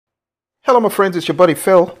Hello, my friends, it's your buddy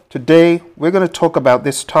Phil. Today, we're going to talk about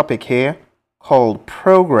this topic here called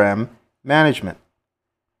program management.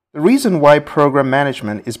 The reason why program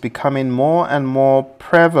management is becoming more and more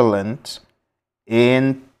prevalent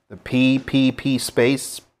in the PPP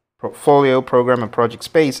space, portfolio, program, and project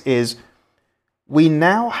space is we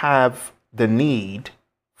now have the need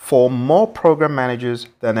for more program managers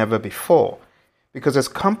than ever before. Because as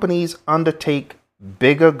companies undertake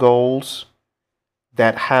bigger goals,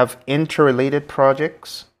 that have interrelated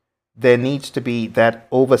projects, there needs to be that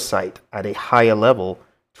oversight at a higher level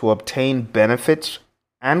to obtain benefits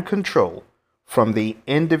and control from the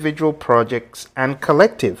individual projects and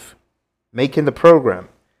collective making the program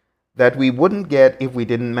that we wouldn't get if we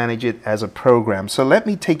didn't manage it as a program. So let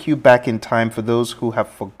me take you back in time for those who have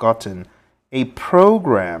forgotten. A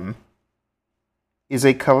program is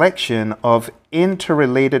a collection of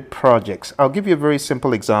interrelated projects. I'll give you a very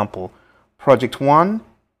simple example. Project 1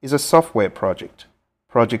 is a software project.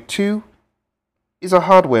 Project 2 is a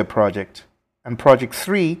hardware project. And Project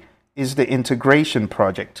 3 is the integration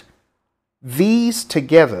project. These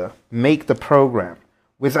together make the program.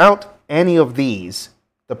 Without any of these,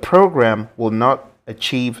 the program will not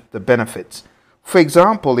achieve the benefits. For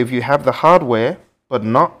example, if you have the hardware but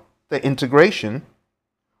not the integration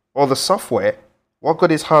or the software, what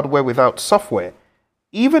good is hardware without software?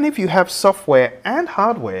 Even if you have software and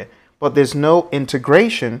hardware, but there's no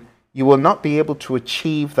integration, you will not be able to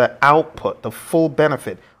achieve the output, the full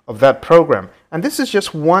benefit of that program. And this is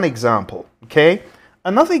just one example, okay?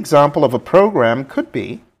 Another example of a program could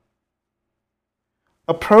be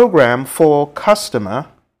a program for customer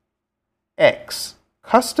X.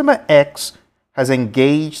 Customer X has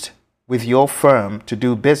engaged with your firm to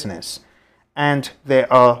do business, and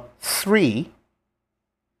there are 3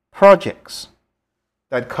 projects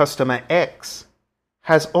that customer X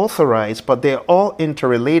has authorized, but they're all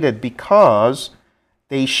interrelated because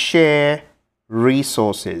they share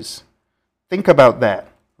resources. Think about that.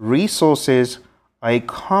 Resources are a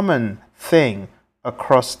common thing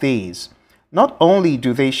across these. Not only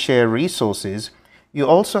do they share resources, you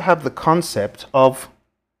also have the concept of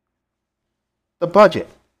the budget.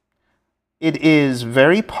 It is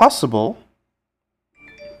very possible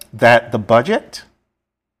that the budget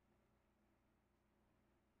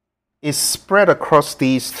is spread across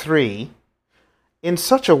these 3 in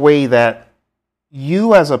such a way that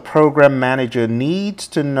you as a program manager needs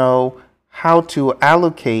to know how to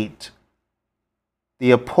allocate the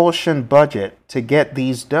apportioned budget to get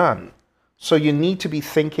these done. So you need to be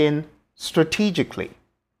thinking strategically.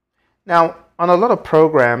 Now, on a lot of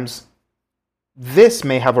programs, this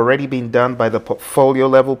may have already been done by the portfolio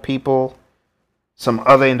level people. Some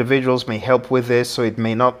other individuals may help with this, so it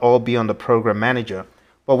may not all be on the program manager.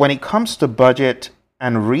 But when it comes to budget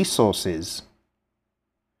and resources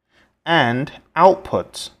and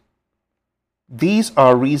outputs, these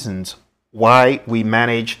are reasons why we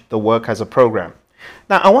manage the work as a program.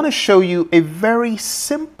 Now, I want to show you a very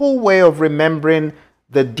simple way of remembering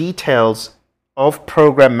the details of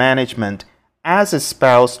program management as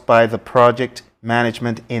espoused by the Project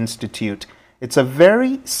Management Institute. It's a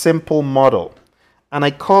very simple model, and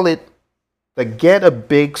I call it the Get a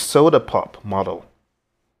Big Soda Pop model.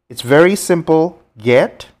 It's very simple.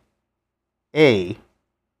 Get a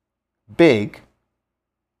big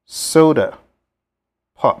soda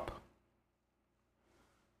pop.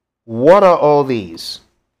 What are all these?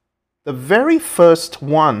 The very first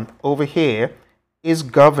one over here is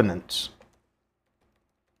governance.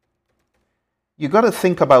 You got to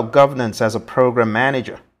think about governance as a program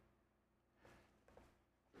manager.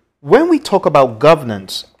 When we talk about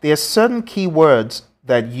governance, there are certain key words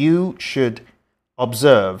that you should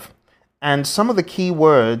observe, and some of the key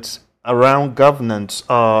words around governance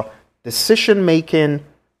are decision making,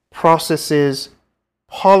 processes,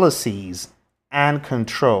 policies, and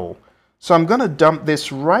control. So I'm going to dump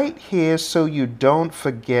this right here so you don't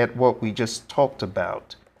forget what we just talked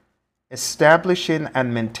about. Establishing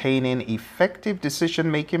and maintaining effective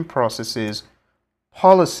decision making processes,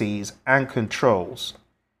 policies, and controls.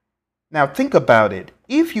 Now think about it.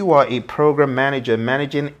 If you are a program manager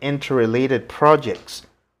managing interrelated projects,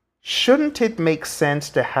 shouldn't it make sense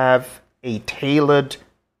to have a tailored,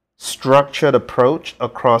 structured approach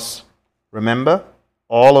across, remember,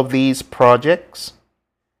 all of these projects?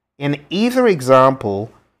 In either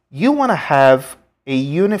example, you want to have a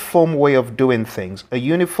uniform way of doing things, a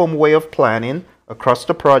uniform way of planning across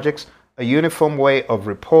the projects, a uniform way of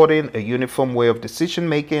reporting, a uniform way of decision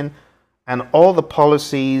making, and all the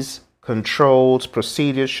policies, controls,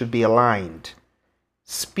 procedures should be aligned.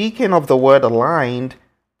 Speaking of the word aligned,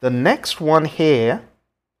 the next one here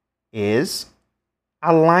is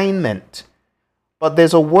alignment. But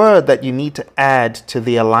there's a word that you need to add to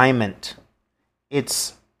the alignment.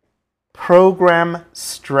 It's program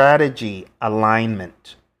strategy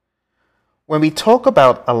alignment. When we talk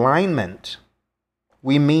about alignment,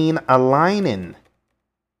 we mean aligning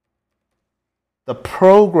the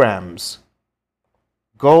program's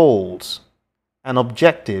goals and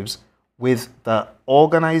objectives with the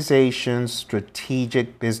organization's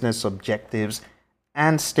strategic business objectives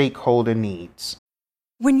and stakeholder needs.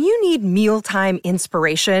 When you need mealtime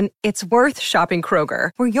inspiration, it's worth shopping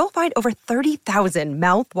Kroger, where you'll find over 30,000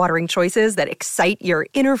 mouth-watering choices that excite your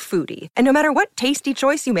inner foodie. And no matter what tasty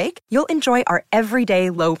choice you make, you'll enjoy our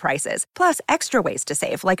everyday low prices, plus extra ways to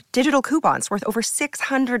save, like digital coupons worth over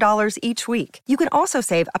 $600 each week. You can also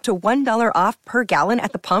save up to $1 off per gallon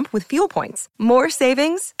at the pump with fuel points. More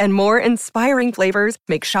savings and more inspiring flavors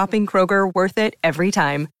make shopping Kroger worth it every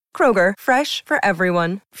time. Kroger, fresh for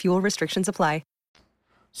everyone. Fuel restrictions apply.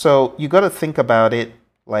 So you got to think about it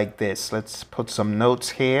like this. Let's put some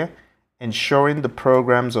notes here. Ensuring the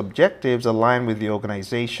program's objectives align with the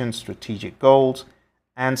organization's strategic goals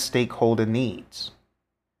and stakeholder needs.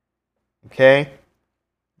 Okay?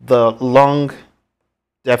 The long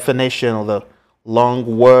definition or the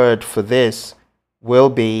long word for this will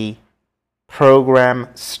be program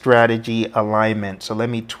strategy alignment. So let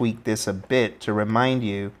me tweak this a bit to remind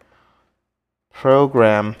you.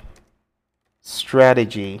 Program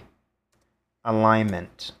strategy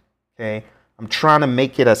alignment. Okay, I'm trying to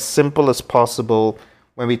make it as simple as possible.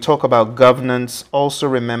 When we talk about governance, also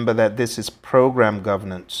remember that this is program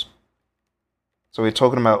governance. So we're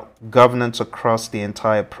talking about governance across the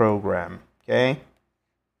entire program. Okay,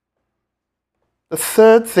 the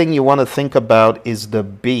third thing you want to think about is the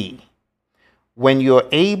B. When you're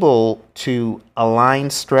able to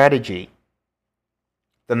align strategy,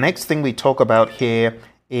 the next thing we talk about here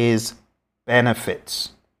is benefits.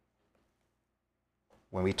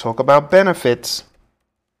 When we talk about benefits,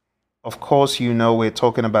 of course, you know we're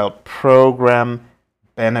talking about program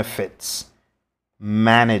benefits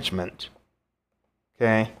management.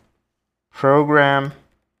 Okay? Program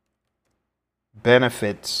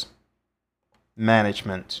benefits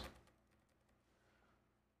management.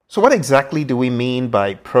 So what exactly do we mean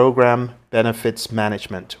by program benefits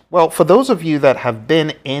management? Well, for those of you that have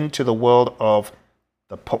been into the world of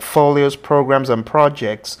the portfolios, programs, and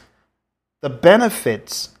projects, the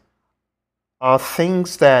benefits are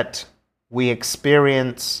things that we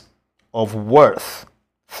experience of worth,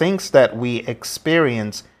 things that we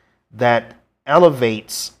experience that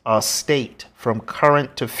elevates our state from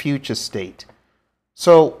current to future state.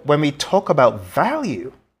 So when we talk about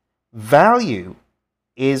value, value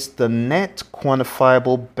is the net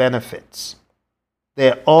quantifiable benefits.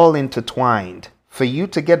 They're all intertwined. For you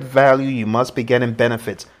to get value, you must be getting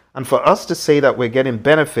benefits. And for us to say that we're getting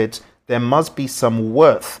benefits, there must be some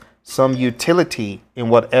worth, some utility in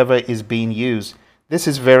whatever is being used. This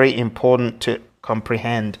is very important to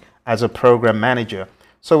comprehend as a program manager.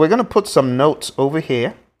 So we're going to put some notes over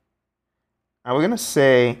here. And we're going to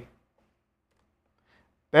say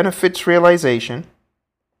benefits realization,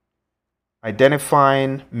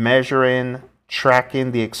 identifying, measuring,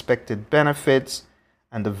 tracking the expected benefits,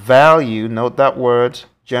 and the value, note that word,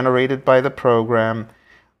 generated by the program.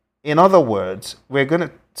 In other words, we're going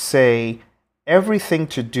to say everything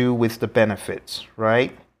to do with the benefits,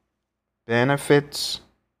 right? Benefits.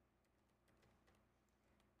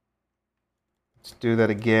 Let's do that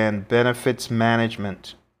again. Benefits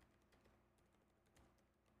management.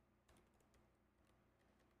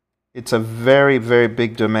 It's a very, very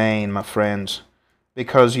big domain, my friends,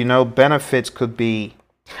 because, you know, benefits could be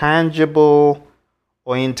tangible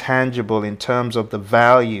or intangible in terms of the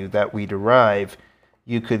value that we derive.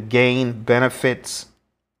 You could gain benefits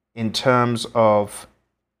in terms of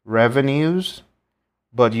revenues,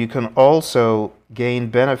 but you can also gain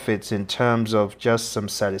benefits in terms of just some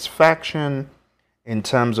satisfaction, in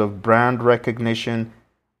terms of brand recognition.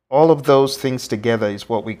 All of those things together is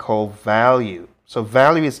what we call value. So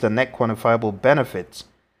value is the net quantifiable benefits,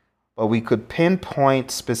 but we could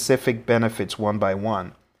pinpoint specific benefits one by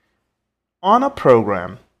one. On a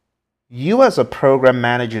program, you as a program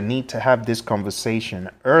manager need to have this conversation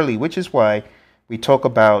early, which is why we talk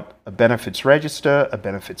about a benefits register, a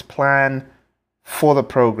benefits plan for the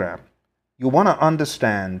program. You want to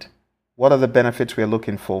understand what are the benefits we're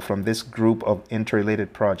looking for from this group of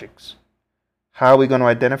interrelated projects. How are we going to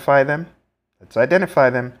identify them? Let's identify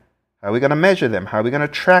them. How are we going to measure them? How are we going to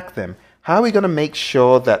track them? How are we going to make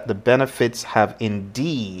sure that the benefits have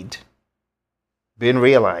indeed been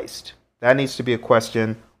realized? That needs to be a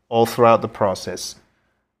question all throughout the process.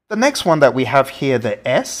 The next one that we have here, the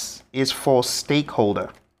S, is for stakeholder.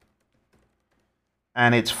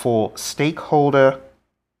 And it's for stakeholder,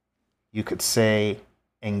 you could say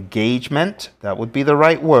engagement. That would be the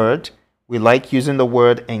right word. We like using the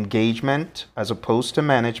word engagement as opposed to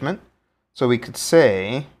management. So we could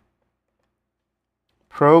say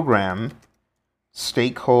program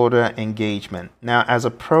stakeholder engagement. Now, as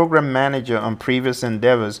a program manager on previous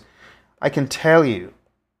endeavors, I can tell you,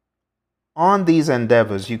 on these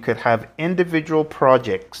endeavors, you could have individual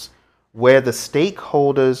projects where the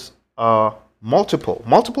stakeholders are multiple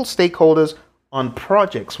stakeholders on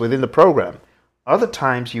projects within the program. Other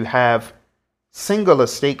times you have singular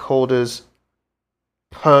stakeholders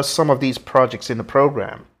per some of these projects in the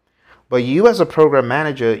program. But you as a program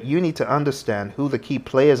manager, you need to understand who the key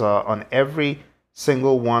players are on every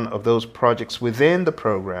single one of those projects within the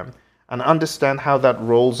program and understand how that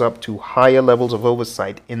rolls up to higher levels of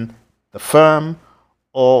oversight in the firm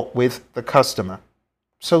or with the customer.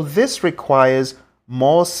 So this requires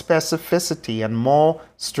more specificity and more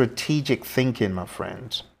strategic thinking, my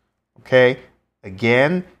friends. Okay?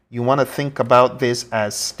 Again, you want to think about this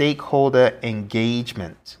as stakeholder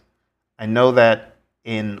engagement. I know that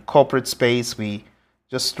in corporate space, we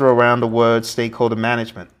just throw around the word stakeholder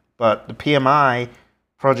management, but the PMI,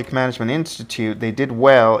 Project Management Institute, they did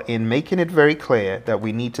well in making it very clear that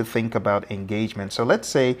we need to think about engagement. So let's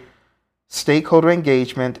say stakeholder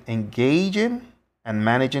engagement, engaging and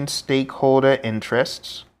managing stakeholder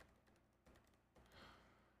interests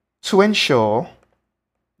to ensure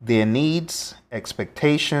their needs,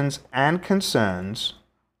 expectations, and concerns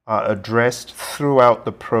are addressed throughout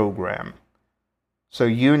the program. So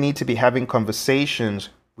you need to be having conversations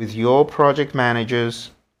with your project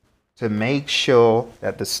managers to make sure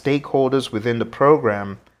that the stakeholders within the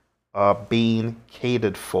program are being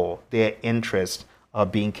catered for, their interests are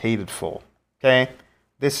being catered for. Okay?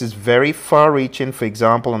 This is very far-reaching. For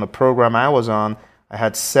example, on the program I was on, I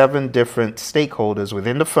had 7 different stakeholders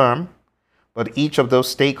within the firm, but each of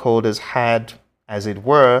those stakeholders had, as it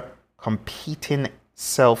were, competing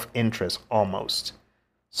self-interest almost.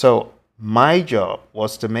 So my job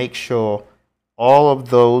was to make sure all of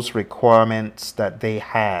those requirements that they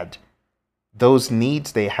had, those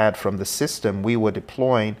needs they had from the system we were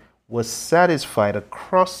deploying, was satisfied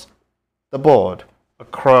across the board,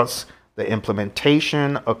 across the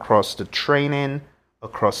implementation, across the training,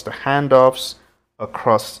 across the handoffs,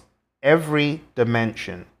 across every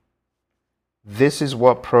dimension. This is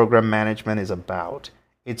what program management is about.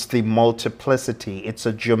 It's the multiplicity. It's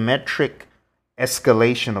a geometric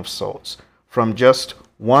escalation of sorts from just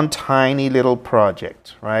one tiny little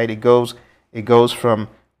project, right? It goes from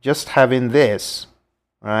just having this,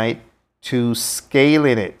 right, to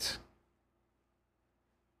scaling it.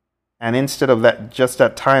 And instead of that, just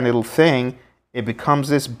that tiny little thing, it becomes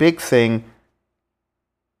this big thing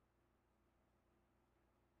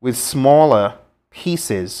with smaller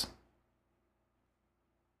pieces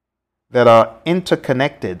that are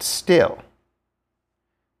interconnected still.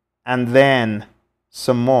 And then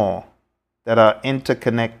some more that are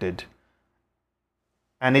interconnected.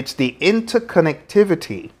 And it's the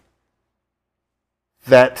interconnectivity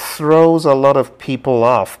that throws a lot of people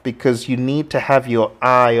off, because you need to have your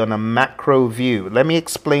eye on a macro view. Let me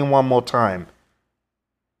explain one more time.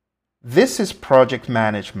 This is project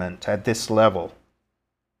management at this level.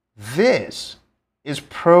 This is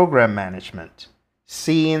program management,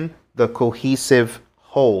 seeing the cohesive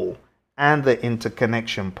whole and the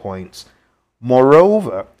interconnection points.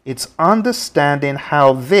 Moreover, it's understanding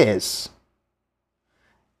how this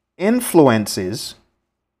influences,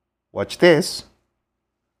 watch this,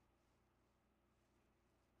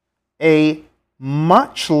 a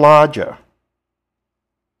much larger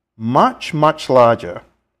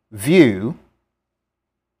view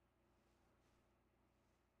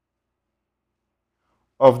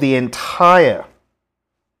of the entire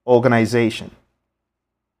organization.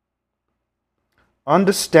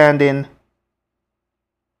 Understanding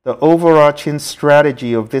the overarching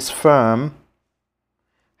strategy of this firm,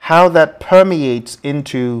 how that permeates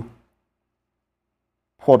into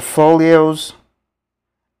portfolios,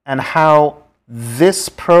 and how this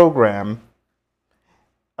program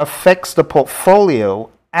affects the portfolio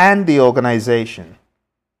and the organization.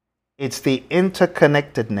 It's the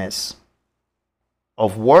interconnectedness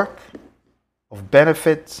of work, of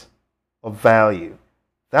benefits, of value.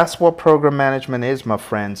 That's what program management is, my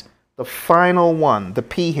friends. The final one, the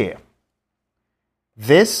P here.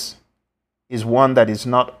 This is one that is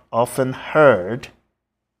not often heard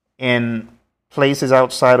in places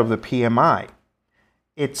outside of the PMI.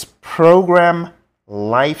 It's program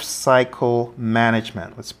life cycle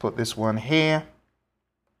management. Let's put this one here.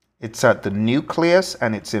 It's at the nucleus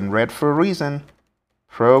and it's in red for a reason.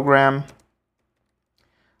 Program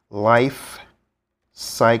life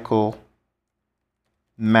cycle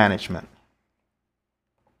management.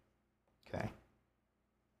 Okay.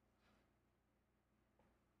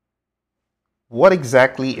 What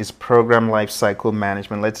exactly is program life cycle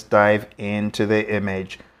management? Let's dive into the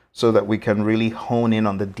image so that we can really hone in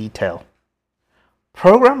on the detail.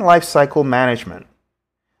 Program life cycle management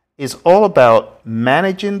is all about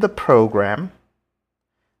managing the program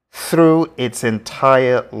through its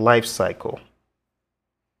entire life cycle.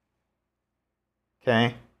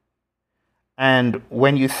 Okay? And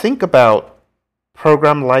when you think about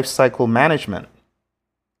program life cycle management,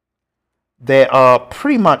 there are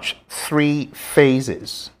pretty much 3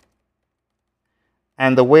 phases.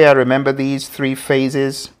 And the way I remember these 3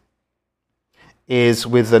 phases is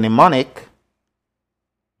with the mnemonic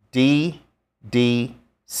DDC.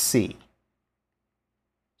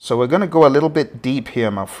 So we're going to go a little bit deep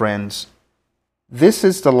here, my friends. This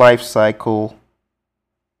is the life cycle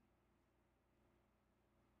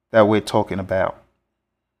that we're talking about.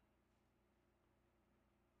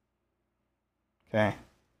 Okay.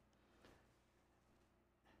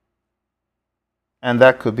 And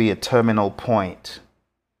that could be a terminal point.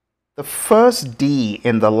 The first D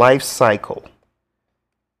in the life cycle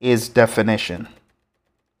is definition.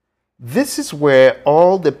 This is where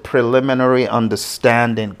all the preliminary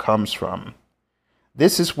understanding comes from.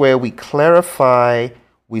 This is where we clarify,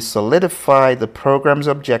 we solidify the program's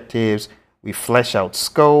objectives, we flesh out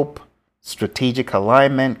scope, strategic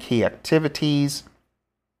alignment, key activities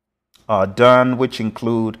are done, which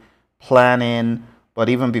include planning, but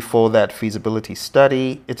even before that, feasibility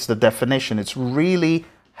study. It's the definition. It's really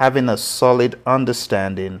having a solid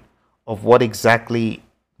understanding of what exactly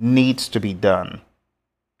needs to be done.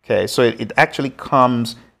 Okay, so it actually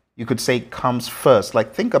comes, you could say comes first.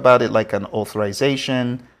 Like think about it like an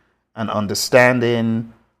authorization, an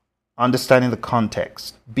understanding the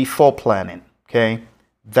context before planning. Okay,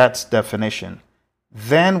 that's definition.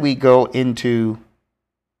 Then we go into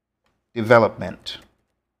development.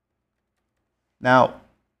 Now,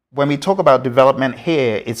 when we talk about development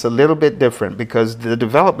here, it's a little bit different because the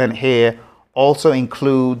development here also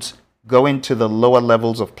includes going to the lower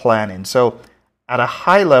levels of planning. So at a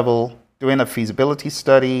high level, doing a feasibility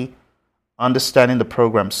study, understanding the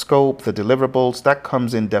program scope, the deliverables, that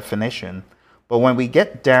comes in definition. But when we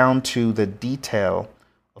get down to the detail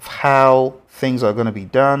of how things are going to be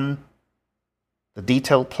done, the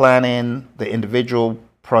detailed planning, the individual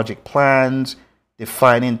project plans,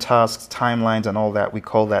 defining tasks, timelines, and all that, we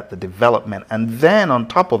call that the development. And then on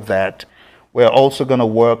top of that, we're also going to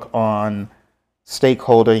work on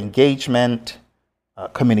stakeholder engagement,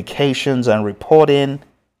 communications and reporting,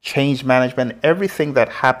 change management, everything that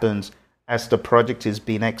happens as the project is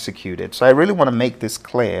being executed. So I really want to make this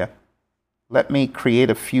clear. Let me create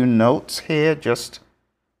a few notes here just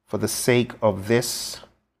for the sake of this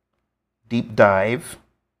deep dive.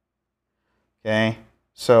 Okay,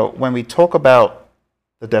 so when we talk about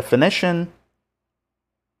the definition,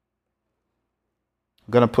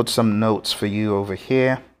 I'm going to put some notes for you over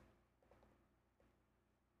here.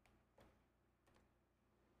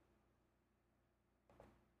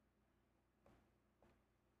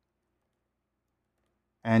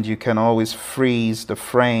 And you can always freeze the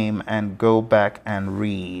frame and go back and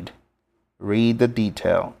read the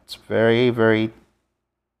detail. It's very, very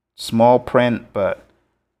small print, but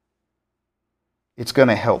it's going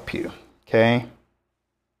to help you. Okay.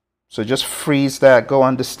 So just freeze that, go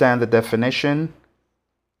understand the definition,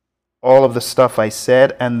 all of the stuff I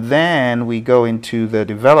said, and then we go into the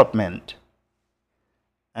development.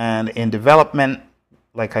 And in development,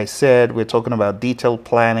 like I said, we're talking about detailed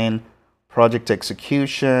planning, project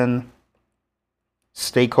execution,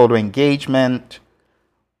 stakeholder engagement,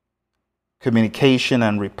 communication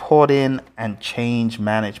and reporting, and change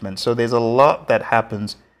management. So there's a lot that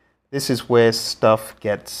happens. This is where stuff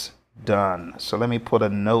gets done. So let me put a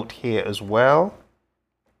note here as well.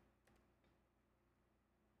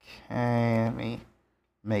 Okay, let me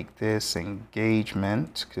make this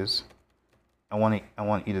engagement because I want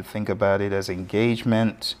you to think about it as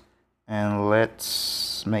engagement. And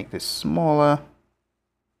let's make this smaller.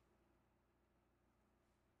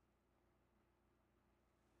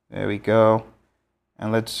 There we go.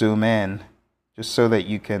 And let's zoom in just so that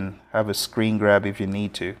you can have a screen grab if you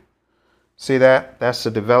need to. See that? That's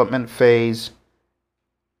the development phase.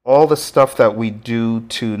 All the stuff that we do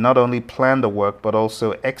to not only plan the work, but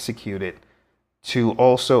also execute it, to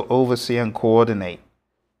also oversee and coordinate.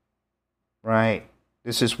 Right?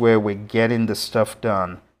 This is where we're getting the stuff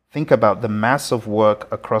done. Think about the massive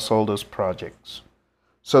work across all those projects.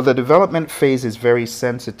 So the development phase is very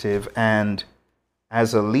sensitive, and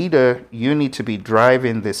as a leader, you need to be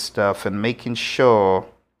driving this stuff and making sure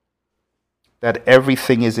that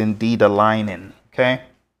everything is indeed aligning. Okay?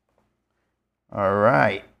 All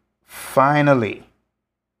right. Finally,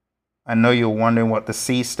 I know you're wondering what the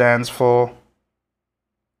C stands for.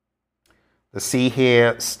 The C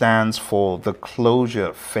here stands for the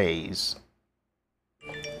closure phase.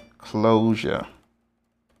 Closure.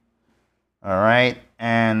 All right.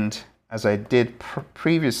 And as I did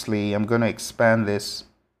previously, I'm going to expand this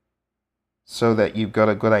so that you've got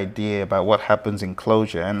a good idea about what happens in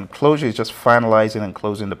closure. And closure is just finalizing and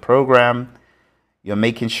closing the program. You're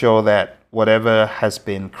making sure that whatever has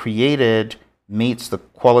been created meets the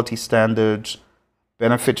quality standards,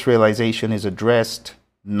 benefits realization is addressed,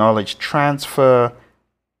 knowledge transfer,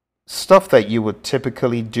 stuff that you would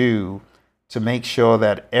typically do to make sure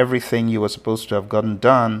that everything you were supposed to have gotten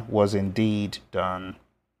done was indeed done.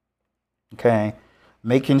 Okay,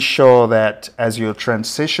 making sure that as you're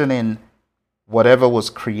transitioning whatever was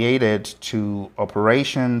created to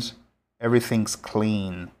operations, everything's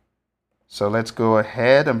clean. So let's go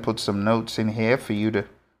ahead and put some notes in here for you to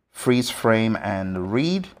freeze frame and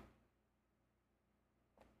read.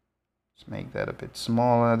 Let's make that a bit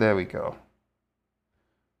smaller. There we go.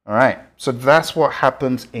 All right, so that's what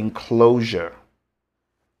happens in closure.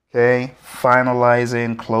 Okay,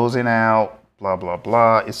 finalizing, closing out, blah, blah,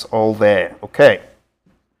 blah. It's all there. Okay.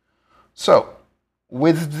 So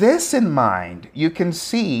with this in mind, you can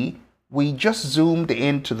see we just zoomed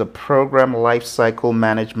into the program lifecycle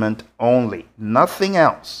management only, nothing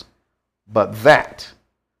else but that.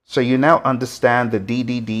 So you now understand the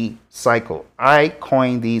DDD cycle. I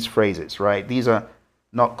coined these phrases, right? These are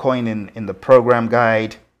not coined in the program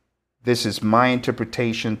guide. This is my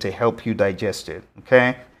interpretation to help you digest it,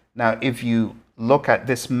 okay? Now, if you look at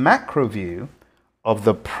this macro view of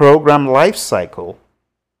the program lifecycle,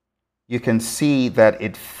 you can see that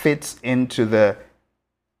it fits into the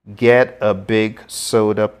get a big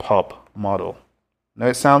soda pop model. Now,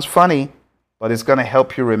 it sounds funny, but it's going to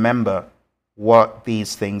help you remember what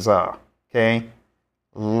these things are, okay?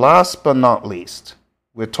 Last but not least,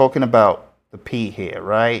 we're talking about the P here,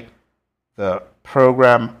 right? The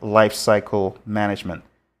program lifecycle management.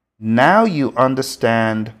 Now you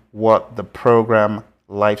understand what the program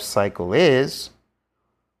lifecycle is.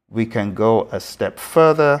 We can go a step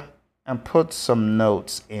further and put some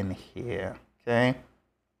notes in here, okay?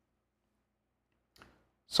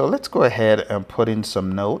 So let's go ahead and put in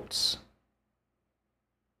some notes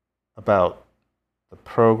about the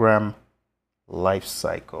program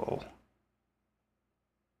lifecycle.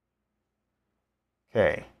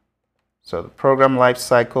 Okay, so the program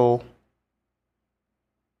lifecycle,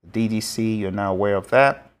 DDC, you're now aware of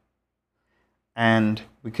that. And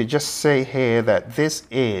we could just say here that this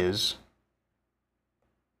is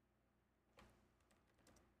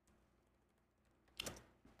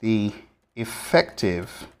the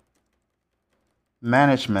effective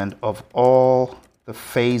management of all the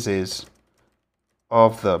phases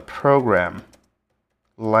of the program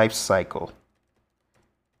life cycle.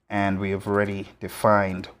 And we have already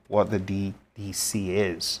defined what the DDC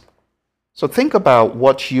is. So think about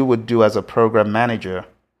what you would do as a program manager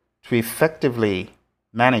to effectively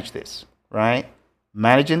manage this, right?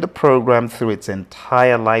 Managing the program through its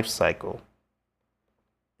entire life cycle.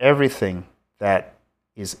 Everything that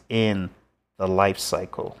is in the life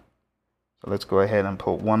cycle. So let's go ahead and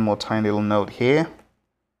put one more tiny little note here.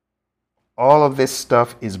 All of this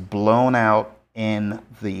stuff is blown out in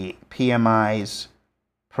the PMI's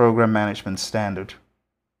program management standard.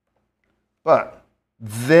 But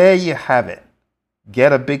there you have it.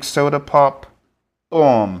 Get a big soda pop.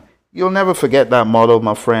 Boom. You'll never forget that model,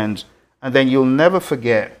 my friends. And then you'll never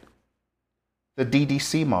forget the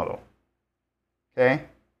DDC model. Okay?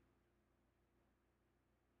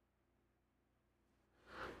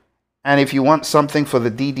 And if you want something for the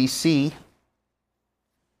DDC,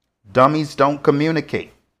 dummies don't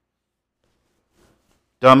communicate.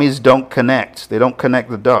 Dummies don't connect. They don't connect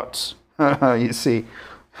the dots. You see,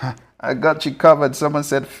 I got you covered. Someone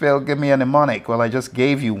said, Phil, give me a mnemonic. Well, I just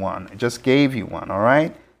gave you one. I just gave you one, all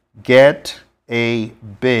right? Get a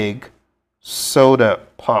big soda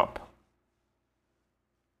pop.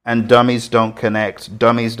 And dummies don't connect.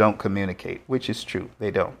 Dummies don't communicate, which is true. They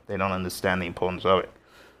don't. They don't understand the importance of it.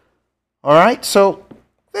 All right, so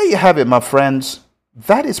there you have it, my friends.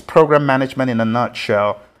 That is program management in a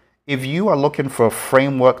nutshell. If you are looking for a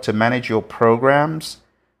framework to manage your programs,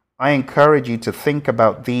 I encourage you to think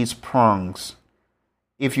about these prongs.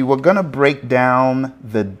 If you were going to break down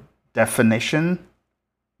the definition,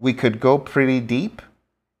 we could go pretty deep.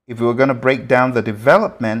 If we were going to break down the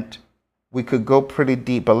development, we could go pretty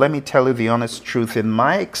deep. But let me tell you the honest truth. In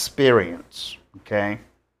my experience, okay,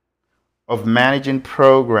 of managing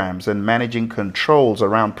programs and managing controls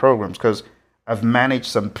around programs, because I've managed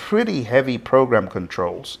some pretty heavy program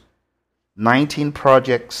controls, 19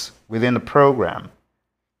 projects within a program,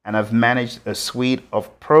 and I've managed a suite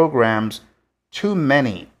of programs, too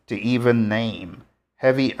many to even name,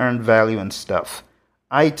 heavy earned value and stuff.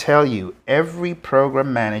 I tell you, every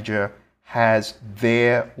program manager has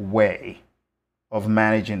their way of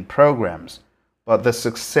managing programs, but the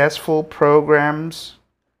successful programs,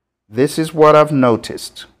 this is what I've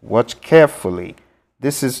noticed. Watch carefully.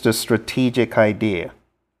 This is the strategic idea.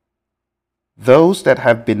 Those that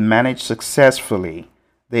have been managed successfully,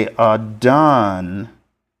 they are done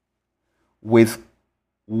with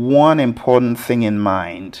one important thing in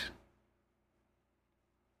mind.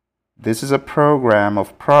 This is a program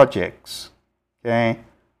of projects, okay,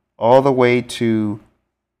 all the way to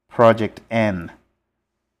project N.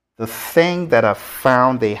 The thing that I've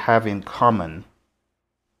found they have in common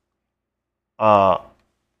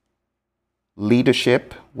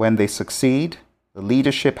leadership. When they succeed, the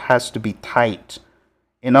leadership has to be tight.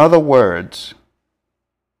 In other words,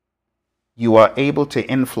 you are able to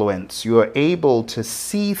influence, you are able to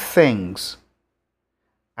see things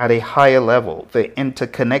at a higher level, the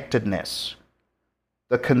interconnectedness,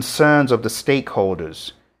 the concerns of the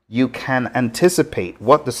stakeholders. You can anticipate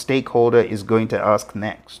what the stakeholder is going to ask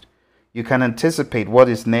next. You can anticipate what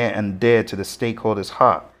is near and dear to the stakeholder's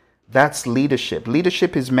heart. That's leadership.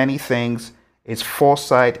 Leadership is many things. It's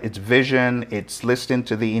foresight, it's vision, it's listening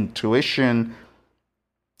to the intuition,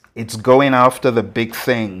 it's going after the big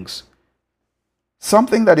things.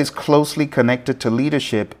 Something that is closely connected to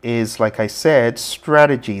leadership is, like I said,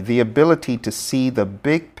 strategy, the ability to see the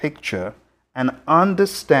big picture and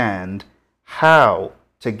understand how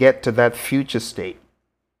to get to that future state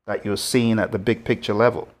that you're seeing at the big picture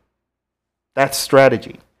level. That's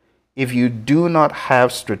strategy. If you do not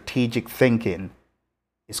have strategic thinking,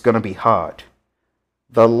 it's going to be hard.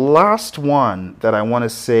 The last one that I want to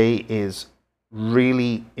say is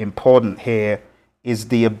really important here is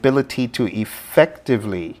the ability to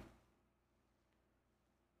effectively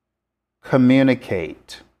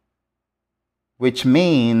communicate, which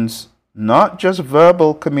means not just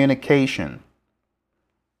verbal communication,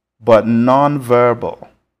 but non-verbal.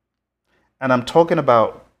 And I'm talking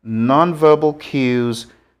about non-verbal cues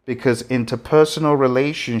because interpersonal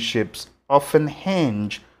relationships often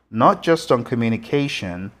hinge not just on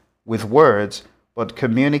communication with words, but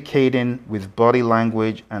communicating with body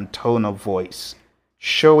language and tone of voice,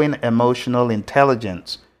 showing emotional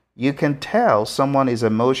intelligence. You can tell someone is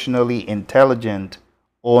emotionally intelligent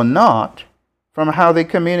or not from how they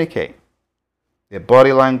communicate. Their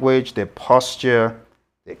body language, their posture,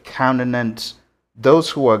 their countenance. Those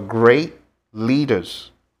who are great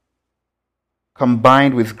leaders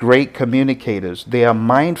combined with great communicators, they are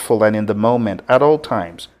mindful and in the moment at all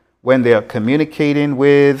times when they are communicating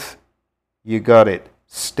with, you got it,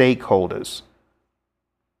 stakeholders.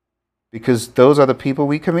 Because those are the people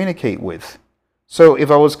we communicate with. So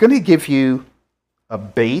if I was going to give you a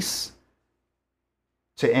base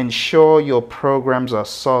to ensure your programs are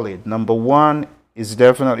solid, number one is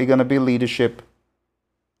definitely going to be leadership.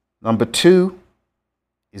 Number two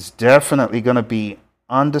is definitely going to be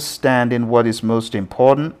understanding what is most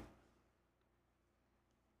important.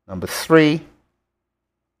 Number three,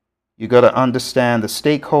 you got to understand the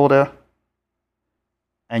stakeholder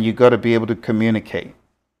and you got to be able to communicate.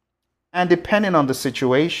 And depending on the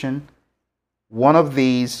situation, one of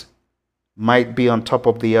these might be on top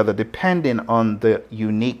of the other, depending on the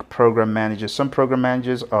unique program manager. Some program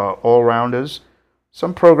managers are all-rounders.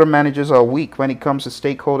 Some program managers are weak when it comes to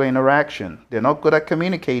stakeholder interaction. They're not good at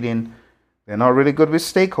communicating. They're not really good with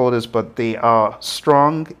stakeholders, but they are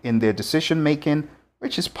strong in their decision-making,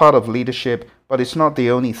 which is part of leadership, but it's not the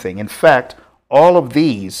only thing. In fact, all of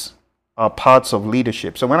these are parts of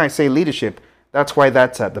leadership. So when I say leadership, that's why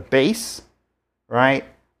that's at the base, right?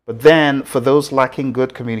 But then for those lacking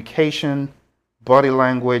good communication, body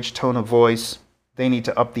language, tone of voice, they need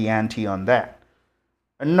to up the ante on that.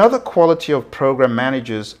 Another quality of program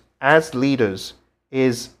managers as leaders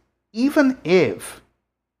is even if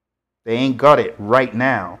they ain't got it right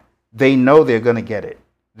now, they know they're going to get it.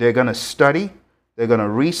 They're going to study, they're going to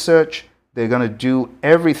research, they're going to do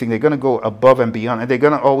everything. They're going to go above and beyond, and they're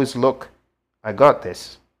going to always look, I got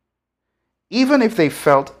this. Even if they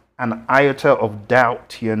felt an iota of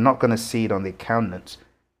doubt, you're not going to see it on their countenance.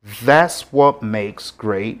 That's what makes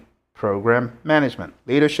great program management.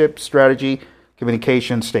 Leadership, strategy,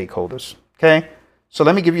 communication, stakeholders. Okay? So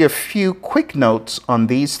let me give you a few quick notes on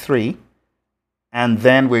these three, and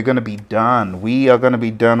then we're going to be done. We are going to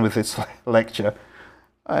be done with this lecture.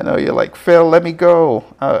 I know you're like, Phil, let me go.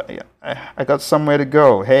 I got somewhere to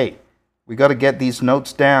go. Hey, we got to get these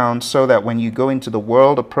notes down so that when you go into the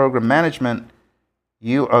world of program management,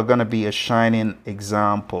 you are going to be a shining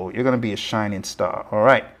example. You're going to be a shining star. All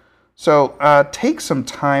right. So take some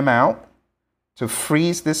time out to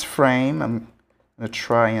freeze this frame. I'm going to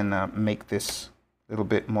try and make this a little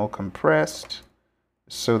bit more compressed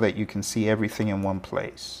so that you can see everything in one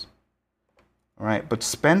place. All right. But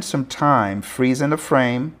spend some time freezing the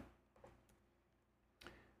frame,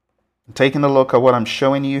 taking a look at what I'm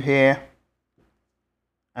showing you here,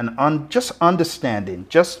 and just understanding,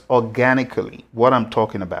 just organically, what I'm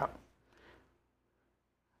talking about.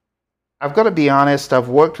 I've got to be honest, I've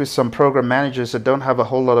worked with some program managers that don't have a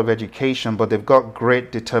whole lot of education, but they've got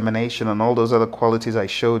great determination and all those other qualities I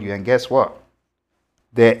showed you. And guess what?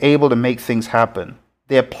 They're able to make things happen.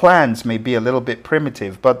 Their plans may be a little bit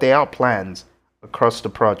primitive, but they are plans across the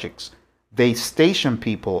projects. They station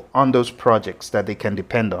people on those projects that they can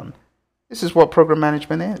depend on. This is what program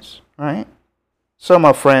management is, right? So,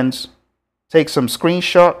 my friends, take some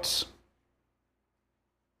screenshots,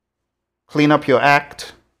 clean up your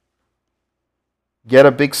act, get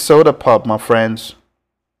a big soda pop, my friends.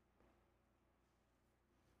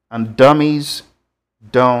 And dummies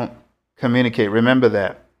don't communicate. Remember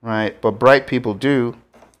that, right? But bright people do.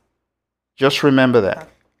 Just remember that,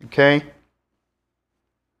 okay?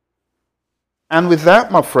 And with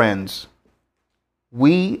that, my friends,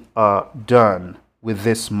 we are done with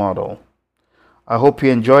this model. I hope you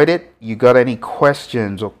enjoyed it. You got any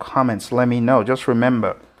questions or comments, let me know. Just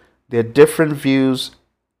remember, there are different views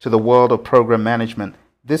to the world of program management.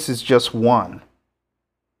 This is just one.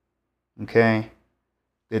 Okay?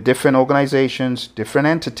 There are different organizations, different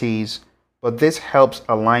entities, but this helps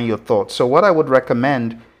align your thoughts. So what I would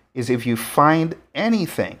recommend is if you find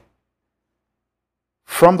anything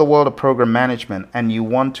from the world of program management and you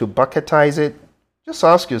want to bucketize it, just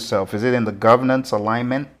ask yourself, is it in the governance,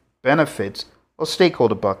 alignment, benefits, or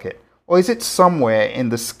stakeholder bucket? Or is it somewhere in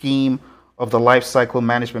the scheme of the life cycle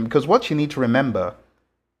management? Because what you need to remember,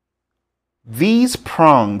 these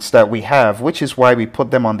prongs that we have, which is why we put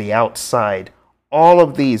them on the outside, all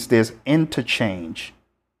of these, there's interchange.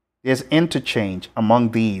 There's interchange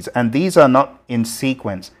among these, and these are not in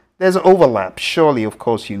sequence. There's overlap. Surely, of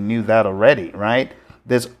course, you knew that already, right?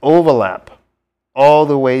 There's overlap all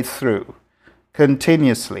the way through,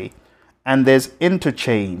 continuously, and there's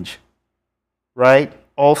interchange, right?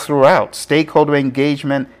 All throughout. Stakeholder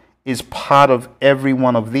engagement is part of every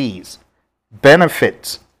one of these.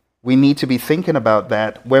 Benefits, we need to be thinking about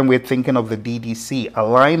that when we're thinking of the DDC.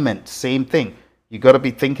 Alignment, same thing. You got to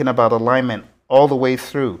be thinking about alignment all the way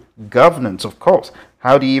through. Governance, of course.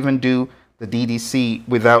 How do you even do the DDC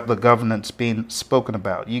without the governance being spoken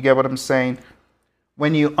about? You get what I'm saying?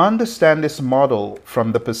 When you understand this model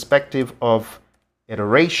from the perspective of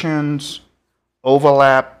iterations,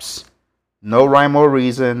 overlaps, no rhyme or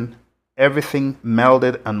reason, everything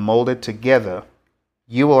melded and molded together,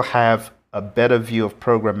 you will have a better view of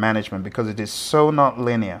program management because it is so not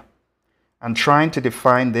linear. And trying to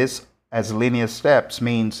define this as linear steps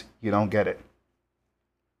means you don't get it.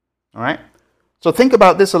 All right? So think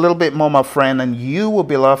about this a little bit more, my friend, and you will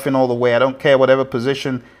be laughing all the way. I don't care whatever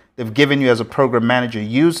position they've given you as a program manager.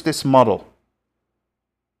 Use this model.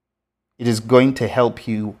 It is going to help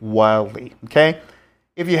you wildly. Okay?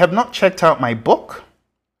 If you have not checked out my book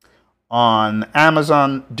on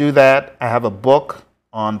Amazon, do that. I have a book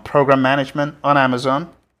on program management on Amazon,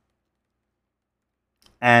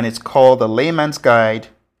 and it's called The Layman's Guide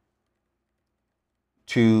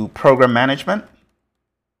to Program Management.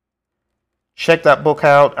 Check that book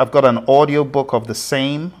out. I've got an audio book of the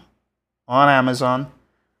same on Amazon.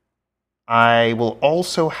 I will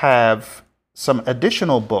also have some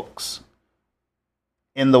additional books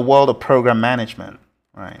in the world of program management,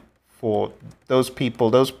 right? For those people,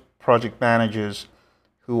 those project managers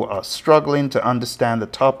who are struggling to understand the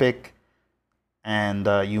topic and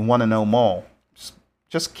you want to know more.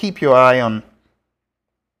 Just keep your eye on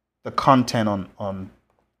the content on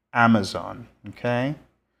Amazon, okay?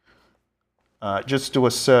 Just do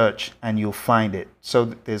a search and you'll find it. So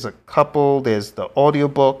there's a couple. There's the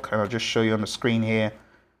audiobook, and I'll just show you on the screen here.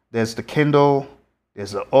 There's the Kindle.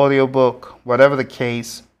 There's the audiobook. Whatever the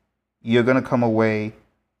case, you're going to come away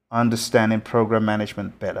understanding program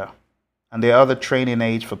management better. And there are other training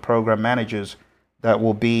aids for program managers that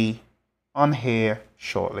will be on here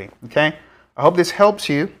shortly. Okay? I hope this helps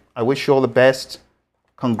you. I wish you all the best.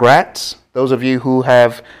 Congrats, those of you who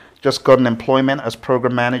have just gotten employment as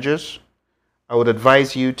program managers. I would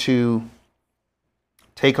advise you to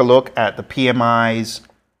take a look at the PMI's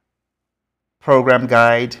program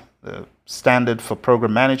guide, the standard for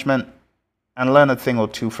program management, and learn a thing or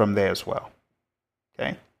two from there as well.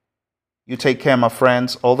 Okay? You take care, my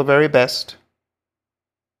friends. All the very best,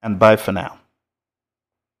 and bye for now.